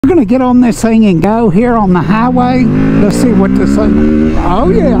We're gonna get on this thing and go here on the highway. Let's see what this thing.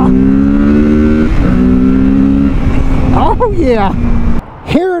 Oh yeah. Oh yeah.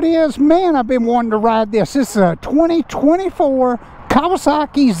 Here it is, man. I've been wanting to ride this. This is a 2024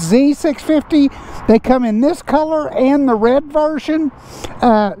 Kawasaki Z650. They come in this color and the red version.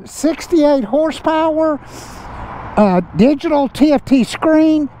 68 horsepower, digital TFT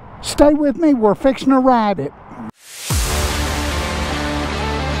screen. Stay with me, we're fixing to ride it.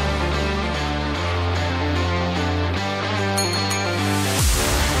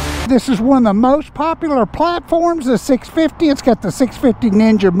 This is one of the most popular platforms, the 650. It's got the 650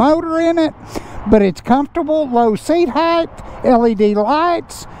 Ninja motor in it, but it's comfortable, low seat height, LED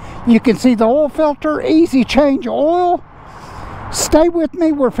lights. You can see the oil filter, easy change oil. Stay with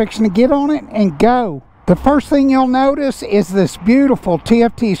me, we're fixing to get on it and go. The first thing you'll notice is this beautiful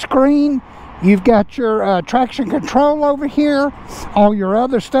TFT screen. You've got your traction control over here, all your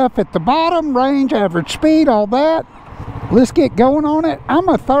other stuff at the bottom, range, average speed, all that. Let's get going on it. I'm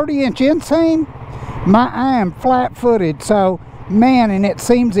a 30-inch inseam. I am flat-footed, so man, and it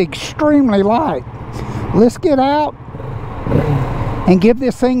seems extremely light. Let's get out and give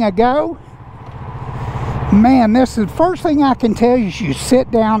this thing a go. Man, this is the first thing I can tell you is you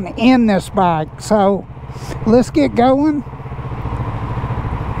sit down in this bike. So let's get going.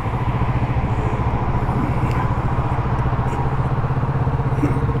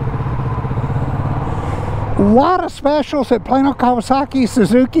 A lot of specials at Plano, Kawasaki,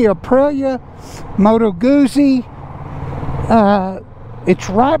 Suzuki, Aprilia, Moto Guzzi. It's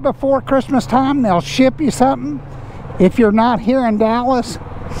right before Christmas time. They'll ship you something. If you're not here in Dallas,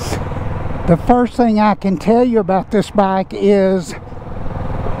 the first thing I can tell you about this bike is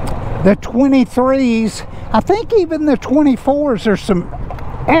the 23s. I think even the 24s, there's some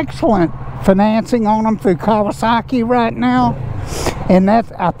excellent financing on them through Kawasaki right now. And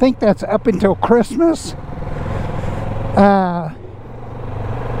that's, I think that's up until Christmas.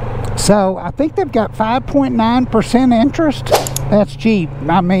 So I think they've got 5.9% interest. That's cheap.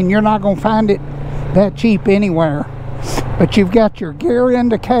 I mean, you're not going to find it that cheap anywhere. But you've got your gear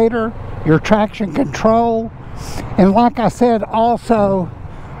indicator, your traction control, and like I said, also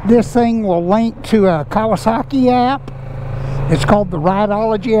this thing will link to a Kawasaki app. It's called the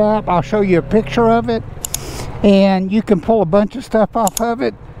Rideology app. I'll show you a picture of it, and you can pull a bunch of stuff off of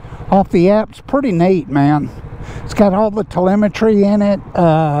it, off the app. It's pretty neat, man. It's got all the telemetry in it.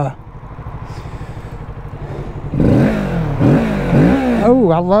 Oh,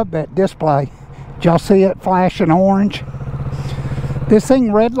 I love that display. Did y'all see it flashing orange? This thing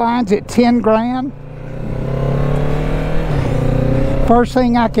redlines at 10 grand. First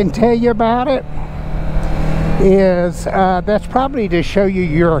thing I can tell you about it is that's probably to show you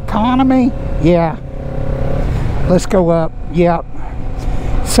your economy. Yeah. Let's go up. Yep.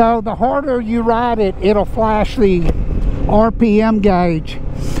 So the harder you ride it, it'll flash the RPM gauge.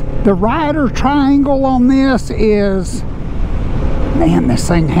 The rider triangle on this is, man, this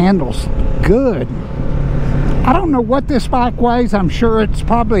thing handles good. I don't know what this bike weighs. I'm sure it's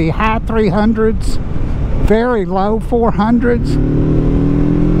probably high 300s, very low 400s.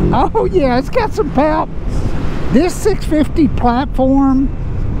 Oh yeah, it's got some pep. This 650 platform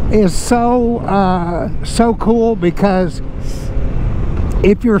is so cool, because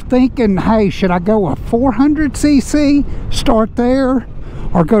if you're thinking, hey, should I go a 400cc, start there,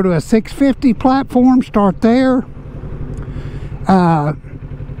 or go to a 650 platform, start there.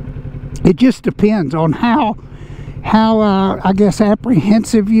 It just depends on how I guess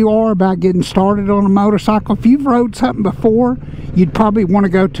apprehensive you are about getting started on a motorcycle. If you've rode something before, you'd probably want to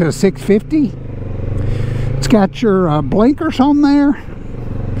go to a 650. It's got your blinkers on there.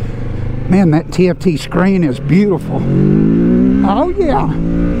 Man, that TFT screen is beautiful. Oh yeah.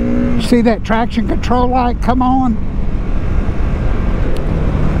 See that traction control light come on?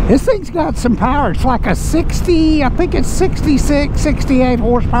 This thing's got some power. It's like a 60, I think it's 66, 68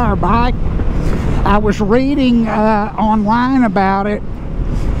 horsepower bike. I was reading online about it.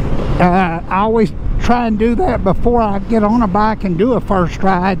 I always try and do that before I get on a bike and do a first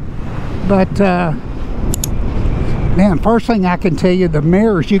ride. But man, first thing I can tell you, the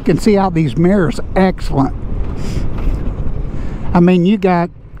mirrors, you can see out these mirrors, excellent. I mean, you got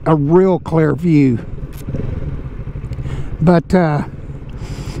a real clear view. But I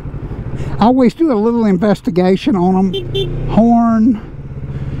always do a little investigation on them. Horn.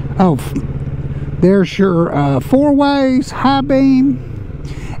 Oh, there's your four-ways, high beam.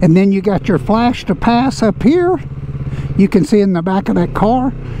 And then you got your flash to pass up here. You can see in the back of that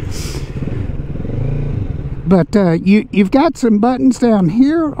car. But you've got some buttons down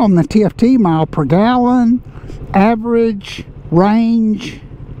here on the TFT, mile per gallon, average, range,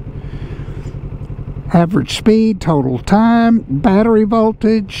 average speed, total time, battery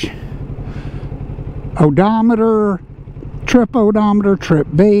voltage, odometer, trip odometer, trip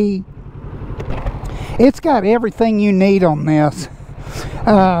B. It's got everything you need on this.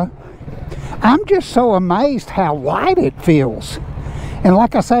 I'm just so amazed how light it feels. And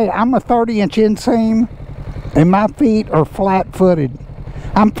like I say, I'm a 30-inch inseam and my feet are flat-footed.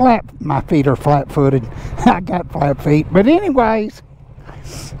 My feet are flat-footed. I got flat feet. But anyways,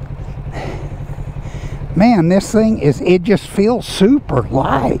 man, this thing it just feels super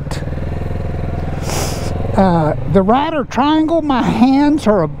light. The rider triangle, my hands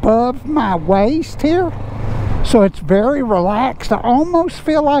are above my waist here, so it's very relaxed. I almost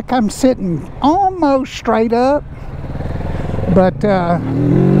feel like I'm sitting almost straight up, but oh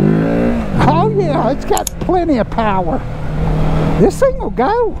yeah, it's got plenty of power. This thing will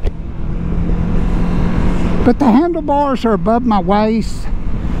go. But the handlebars are above my waist,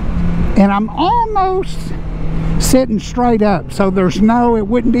 and I'm almost sitting straight up, so there's no, it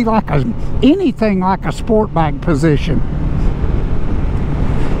wouldn't be like anything like a sport bike position.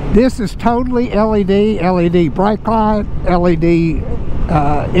 This is totally LED brake light, LED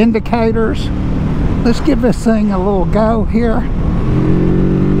indicators. Let's give this thing a little go here.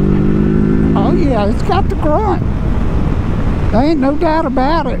 Oh yeah, it's got the grunt. There ain't no doubt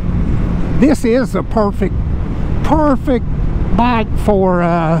about it. This is a perfect bike for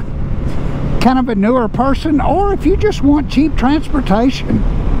kind of a newer person, or if you just want cheap transportation.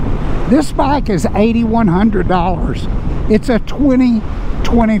 This bike is $8,100. It's a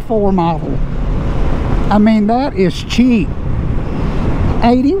 2024 model. I mean, that is cheap.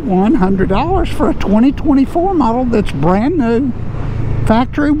 $8,100 for a 2024 model that's brand new,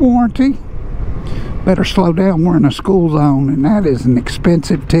 factory warranty. Better slow down, we're in a school zone, and that is an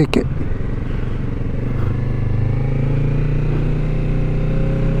expensive ticket.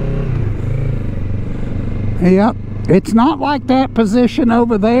 Yep, it's not like that position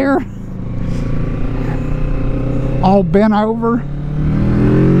over there, all bent over.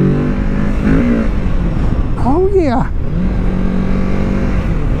 Oh yeah.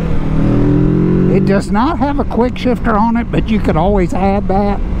 It does not have a quick shifter on it, but you could always add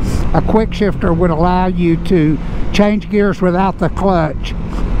that. A quick shifter would allow you to change gears without the clutch.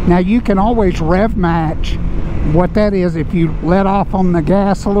 Now you can always rev match. What that is, if you let off on the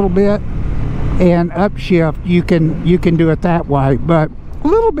gas a little bit and upshift, you can do it that way, but a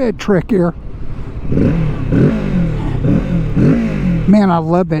little bit trickier. Man, I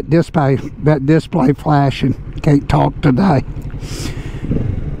love that display flashing. Can't talk today.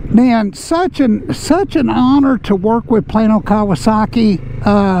 Man, such an honor to work with Plano Kawasaki.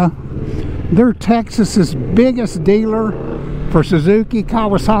 They're Texas's biggest dealer for Suzuki,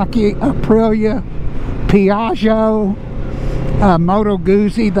 Kawasaki, Aprilia, Piaggio, Moto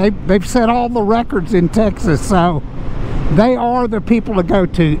Guzzi. They've set all the records in Texas, so they are the people to go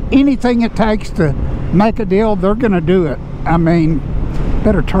to. Anything it takes to make a deal, they're gonna do it. I mean,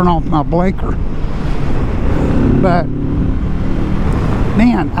 better turn off my blinker. But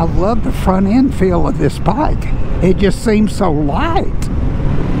man, I love the front end feel of this bike. It just seems so light.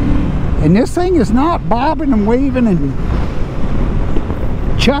 And this thing is not bobbing and weaving and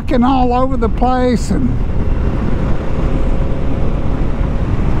chucking all over the place, and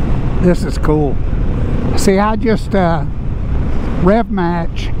this is cool. See, I just rev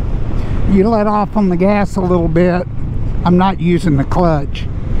match. You let off on the gas a little bit. I'm not using the clutch,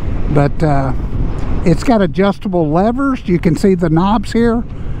 but it's got adjustable levers. You can see the knobs here,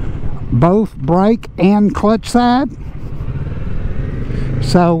 both brake and clutch side.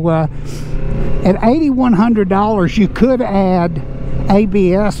 So at $8,100 you could add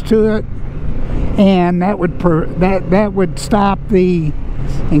ABS to it, and that would stop the,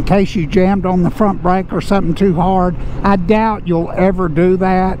 in case you jammed on the front brake or something too hard. I doubt you'll ever do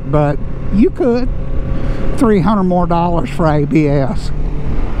that, but you could. $300 more for ABS.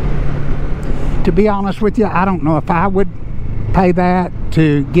 To be honest with you, I don't know if I would pay that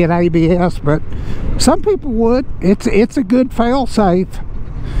to get ABS, but some people would. It's a good fail-safe,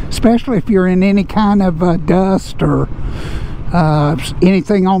 especially if you're in any kind of dust or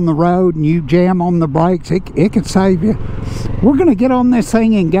anything on the road and you jam on the brakes. It could save you. We're gonna get on this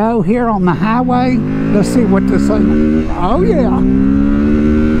thing and go here on the highway. Let's see what this thing, oh yeah,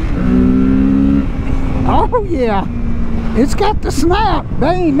 oh yeah, it's got the snap.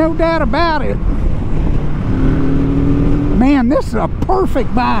 There ain't no doubt about it. Man, this is a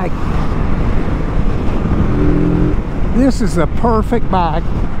perfect bike. This is a perfect bike.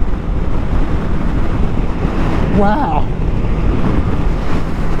 Wow.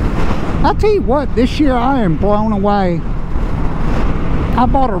 I tell you what, this year I am blown away. I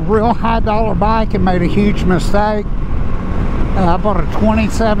bought a real high dollar bike and made a huge mistake. I bought a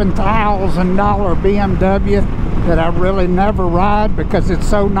 $27,000 BMW that I really never ride because it's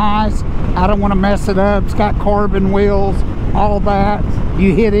so nice. I don't want to mess it up. It's got carbon wheels, all that.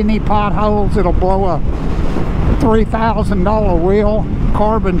 You hit any potholes, it'll blow a $3,000 wheel.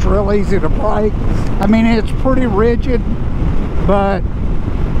 Carbon's real easy to break. I mean, it's pretty rigid, but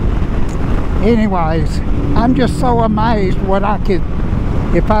anyways, I'm just so amazed what I could,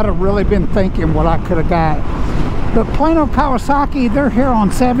 if I'd have really been thinking what I could have got. But Plano Kawasaki, they're here on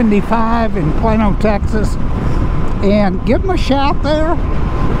 75 in Plano, Texas. And give them a shout there.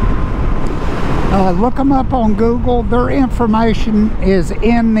 Look them up on Google. Their information is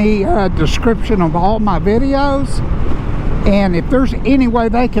in the description of all my videos. And if there's any way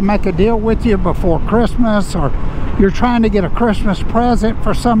they can make a deal with you before Christmas, or you're trying to get a Christmas present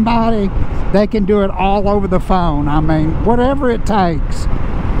for somebody, they can do it all over the phone. I mean, whatever it takes.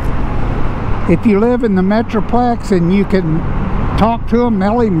 If you live in the Metroplex and you can talk to them,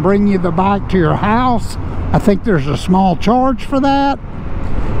 they'll even bring you the bike to your house. I think there's a small charge for that,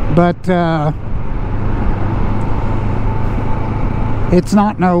 but it's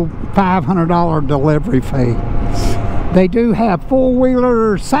not no $500 delivery fee. They do have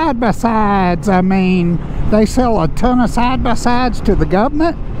four-wheelers, side-by-sides. I mean, they sell a ton of side-by-sides to the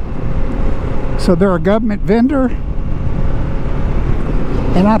government, so they're a government vendor.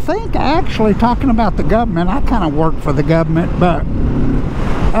 And I think, actually, talking about the government, I kind of work for the government, but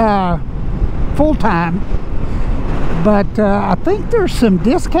full-time. But I think there's some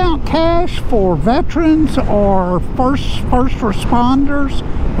discount cash for veterans or first responders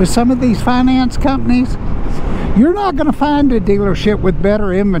with some of these finance companies. You're not going to find a dealership with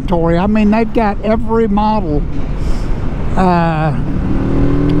better inventory. I mean, they've got every model.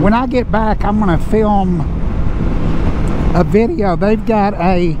 When I get back, I'm going to film a video. They've got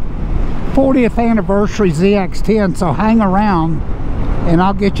a 40th anniversary ZX10, so hang around and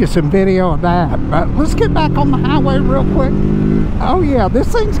I'll get you some video of that. But let's get back on the highway real quick. Oh yeah,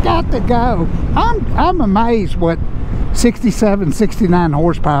 this thing's got to go. I'm amazed what 67, 69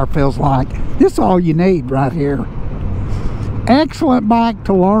 horsepower feels like. This is all you need right here. Excellent bike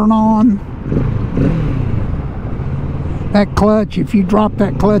to learn on. That clutch, if you drop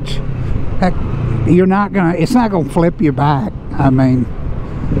that clutch, it's not gonna flip you back. I mean,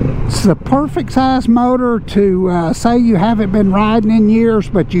 it's the perfect size motor to say you haven't been riding in years,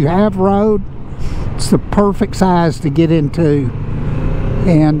 but you have rode. It's the perfect size to get into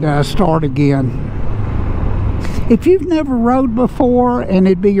and start again. If you've never rode before and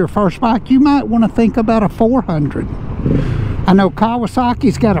it'd be your first bike, you might want to think about a 400. I know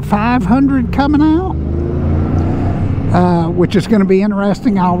Kawasaki's got a 500 coming out, which is going to be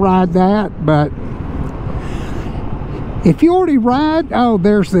interesting. I'll ride that. But if you already ride, oh,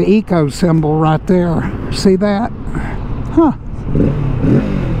 there's the eco symbol right there. See that? Huh.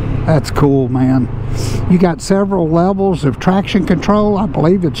 That's cool, man. You got several levels of traction control. I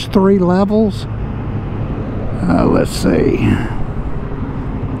believe it's 3 levels. Let's see.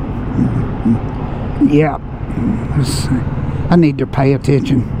 Yeah. Let's see. I need to pay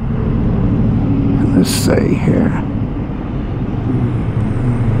attention. Let's see here.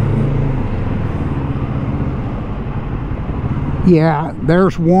 Yeah,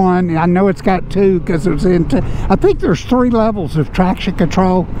 there's one. I know it's got 2 because it was into. I think there's 3 levels of traction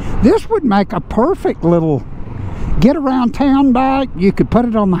control. This would make a perfect little get around town bike. You could put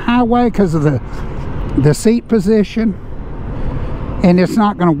it on the highway because of the seat position, and it's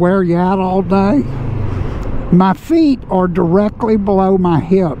not going to wear you out all day. My feet are directly below my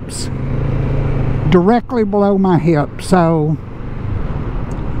hips. Directly below my hips. So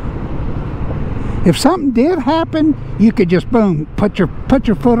if something did happen, you could just boom, put your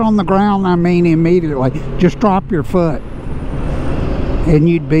foot on the ground. I mean, immediately, just drop your foot, and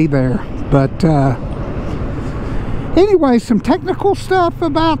you'd be there. But anyway, some technical stuff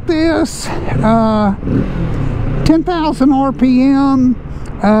about this. 10,000 RPM,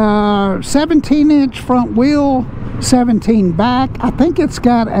 17-inch front wheel, 17 back. I think it's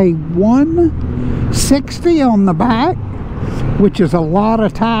got a 160 on the back, which is a lot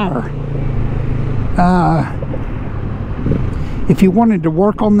of tire. If you wanted to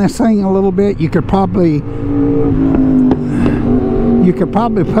work on this thing a little bit, you could probably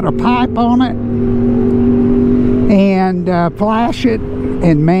put a pipe on it and flash it,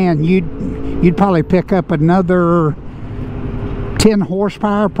 and man, you'd probably pick up another 10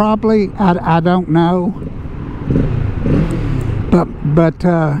 horsepower probably. I don't know, but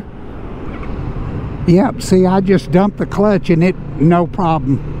yeah, see, I just dumped the clutch and it no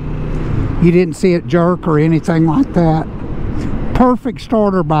problem. You didn't see it jerk or anything like that. Perfect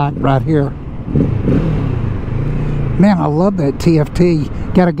starter bike right here. Man, I love that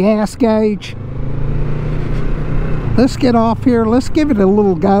TFT. Got a gas gauge. Let's get off here. Let's give it a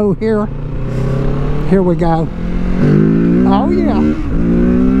little go here. Here we go. Oh yeah.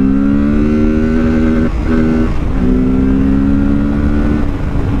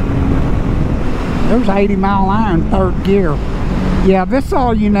 There's 80 mile an hour in third gear. Yeah, this is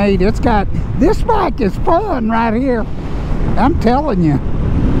all you need. It's got, this bike is fun right here. I'm telling you.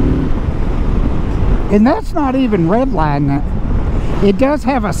 And that's not even redlining it. It does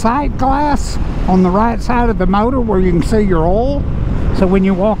have a sight glass on the right side of the motor where you can see your oil. So when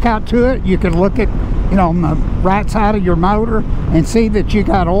you walk out to it, you can look at, you know, on the right side of your motor and see that you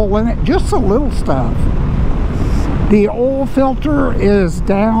got oil in it. Just the little stuff. The oil filter is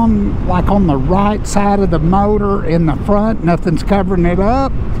down like on the right side of the motor in the front. Nothing's covering it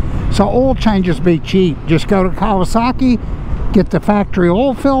up. So oil changes be cheap. Just go to Kawasaki, get the factory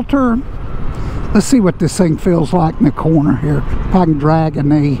oil filter. Let's see what this thing feels like in the corner here. If I can drag a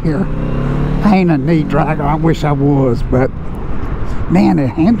knee here. I ain't a knee dragger. I wish I was, but man, it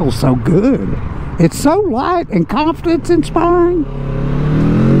handles so good. It's so light and confidence inspiring.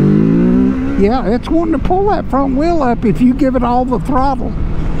 Yeah, it's wanting to pull that front wheel up if you give it all the throttle.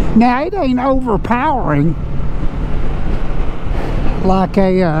 Now, it ain't overpowering like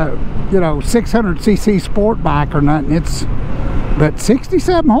a, you know, 600cc sport bike or nothing. It's, but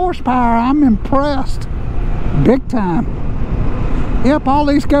 67 horsepower, I'm impressed. Big time. Yep, all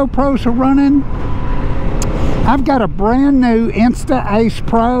these GoPros are running. I've got a brand new Insta Ace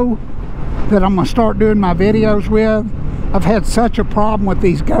Pro that I'm going to start doing my videos with. I've had such a problem with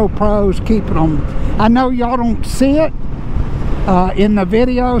these GoPros keeping them. I know y'all don't see it in the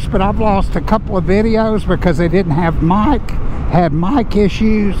videos, but I've lost a couple of videos because they didn't have mic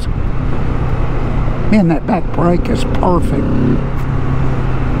issues. Man, that back brake is perfect.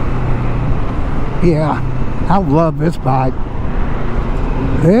 Yeah, I love this bike.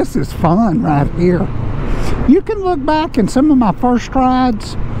 This is fun right here. You can look back in some of my first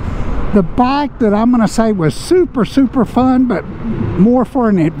rides. The bike that I'm going to say was super fun, but more for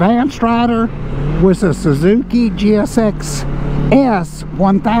an advanced rider, was a Suzuki GSX S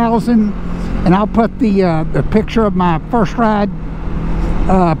 1000. And I'll put the picture of my first ride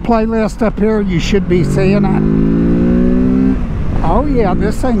playlist up here. You should be seeing it. Oh yeah,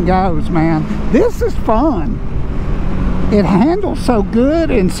 this thing goes, man. This is fun. It handles so good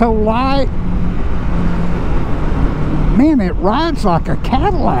and so light. Man, it rides like a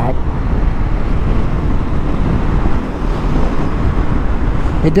Cadillac.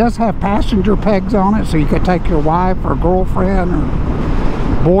 It does have passenger pegs on it, so you could take your wife or girlfriend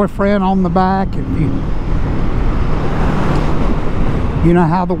or boyfriend on the back if you know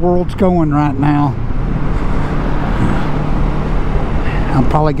how the world's going right now. I'll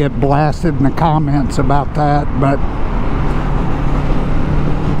probably get blasted in the comments about that, but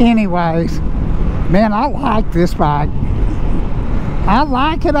anyways, man, I like this bike. I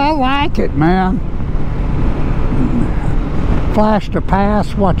like it, man. Flash to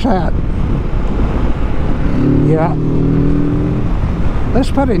pass, watch that. Yeah.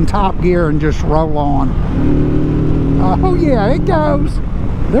 Let's put it in top gear and just roll on. Oh yeah, it goes.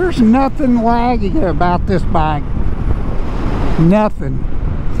 There's nothing lagging about this bike. Nothing.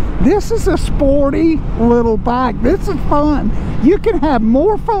 This is a sporty little bike. This is fun. You can have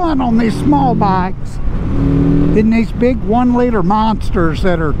more fun on these small bikes than these big 1-liter monsters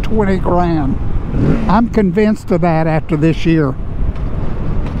that are 20 grand. I'm convinced of that after this year.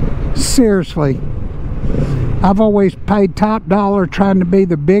 Seriously. I've always paid top dollar trying to be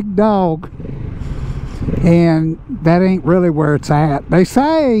the big dog, and that ain't really where it's at. They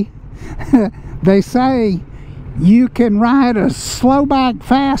say you can ride a slow bike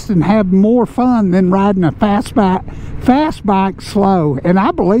fast and have more fun than riding a fast bike slow, and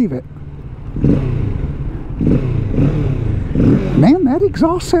I believe it. Man, that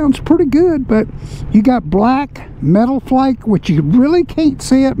exhaust sounds pretty good, but you got black metal flake, which you really can't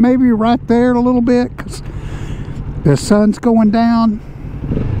see it, maybe right there a little bit because the sun's going down.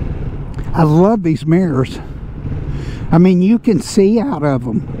 I love these mirrors. I mean, you can see out of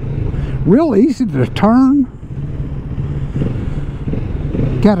them. Real easy to turn.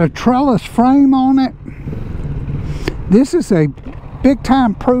 Got a trellis frame on it. This is a big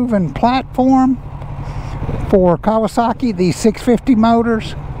time proven platform for Kawasaki, these 650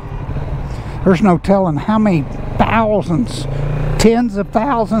 motors. There's no telling how many thousands, tens of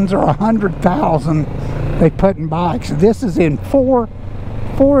thousands or 100,000 they put in bikes. This is in four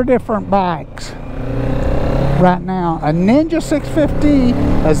different bikes right now. A Ninja 650,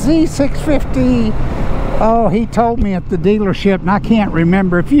 a Z650, Oh, he told me at the dealership, and I can't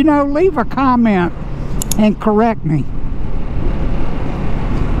remember. If you know, leave a comment and correct me.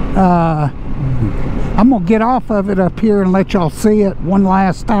 I'm gonna get off of it up here and let y'all see it one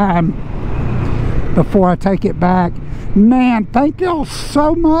last time before I take it back. Man, thank y'all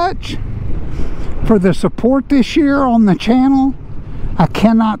so much for the support this year on the channel. I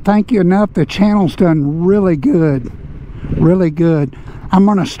cannot thank you enough. The channel's done really good, really good. I'm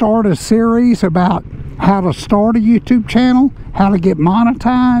gonna start a series about how to start a YouTube channel, how to get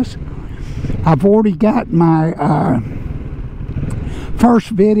monetized. I've already got my first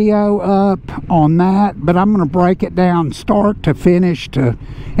video up on that, but I'm going to break it down start to finish to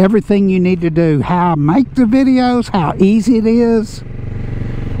everything you need to do, how I make the videos, how easy it is.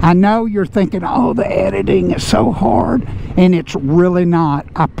 I know you're thinking, oh, the editing is so hard, and it's really not.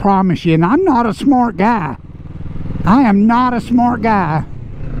 I promise you. And I'm not a smart guy. I am not a smart guy.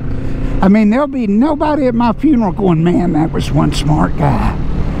 I mean, there'll be nobody at my funeral going, man, that was one smart guy.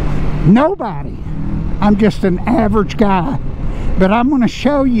 Nobody. I'm just an average guy. But I'm going to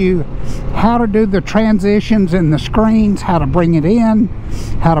show you how to do the transitions in the screens, how to bring it in,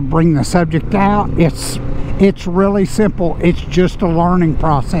 how to bring the subject out. It's really simple. It's just a learning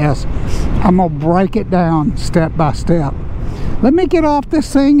process. I'm going to break it down step by step. Let me get off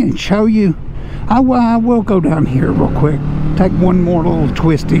this thing and show you. I will go down here real quick. Take one more little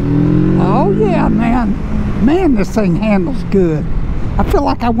twisty. Oh yeah, man. Man, this thing handles good. I feel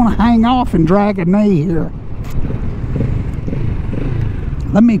like I want to hang off and drag a knee here.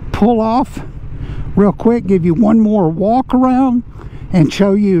 Let me pull off real quick, give you one more walk around and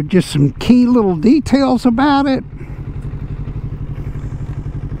show you just some key little details about it.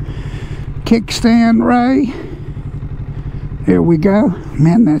 Kickstand ray. There we go.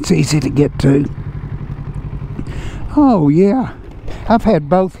 Man, that's easy to get to. Oh yeah, I've had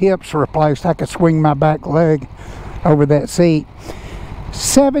both hips replaced. I could swing my back leg over that seat.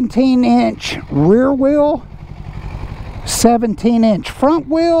 17-inch rear wheel, 17-inch front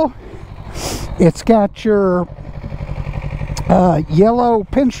wheel. It's got your yellow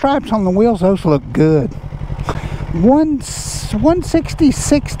pinstripes on the wheels. Those look good.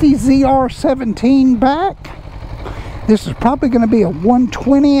 160/60 ZR17 back. This is probably going to be a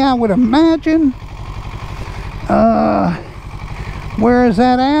 120, I would imagine. Where is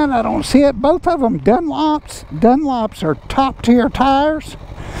that at? I don't see it. Both of them Dunlops. Dunlops are top tier tires.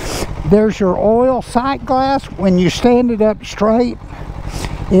 There's your oil sight glass. When you stand it up straight,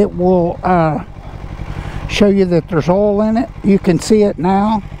 it will show you that there's oil in it. You can see it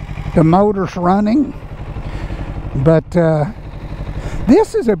now. The motor's running. But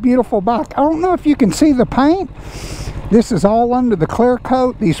this is a beautiful bike. I don't know if you can see the paint. This is all under the clear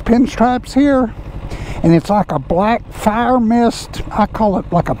coat, these pinstripes here. And it's like a black fire mist. I call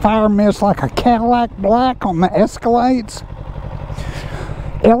it like a fire mist, like a Cadillac black on the Escalades.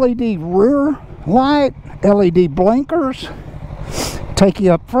 LED rear light, LED blinkers. Take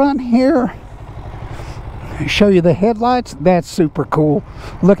you up front here. Show you the headlights. That's super cool.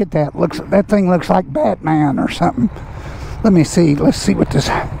 Look at that. That thing looks like Batman or something. Let me see. Let's see what this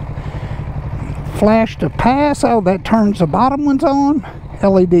flash to pass. Oh, that turns the bottom ones on.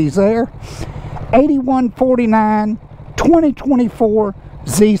 LEDs there. 8149 2024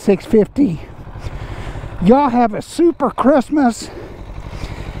 Z650. Y'all have a super Christmas.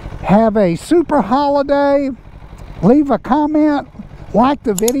 Have a super holiday. Leave a comment. Like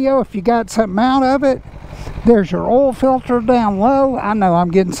the video if you got something out of it. There's your oil filter down low. I know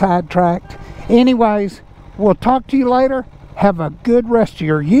I'm getting sidetracked. Anyways, we'll talk to you later. Have a good rest of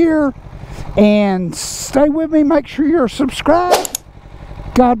your year. And stay with me. Make sure you're subscribed.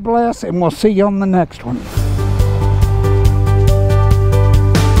 God bless, and we'll see you on the next one.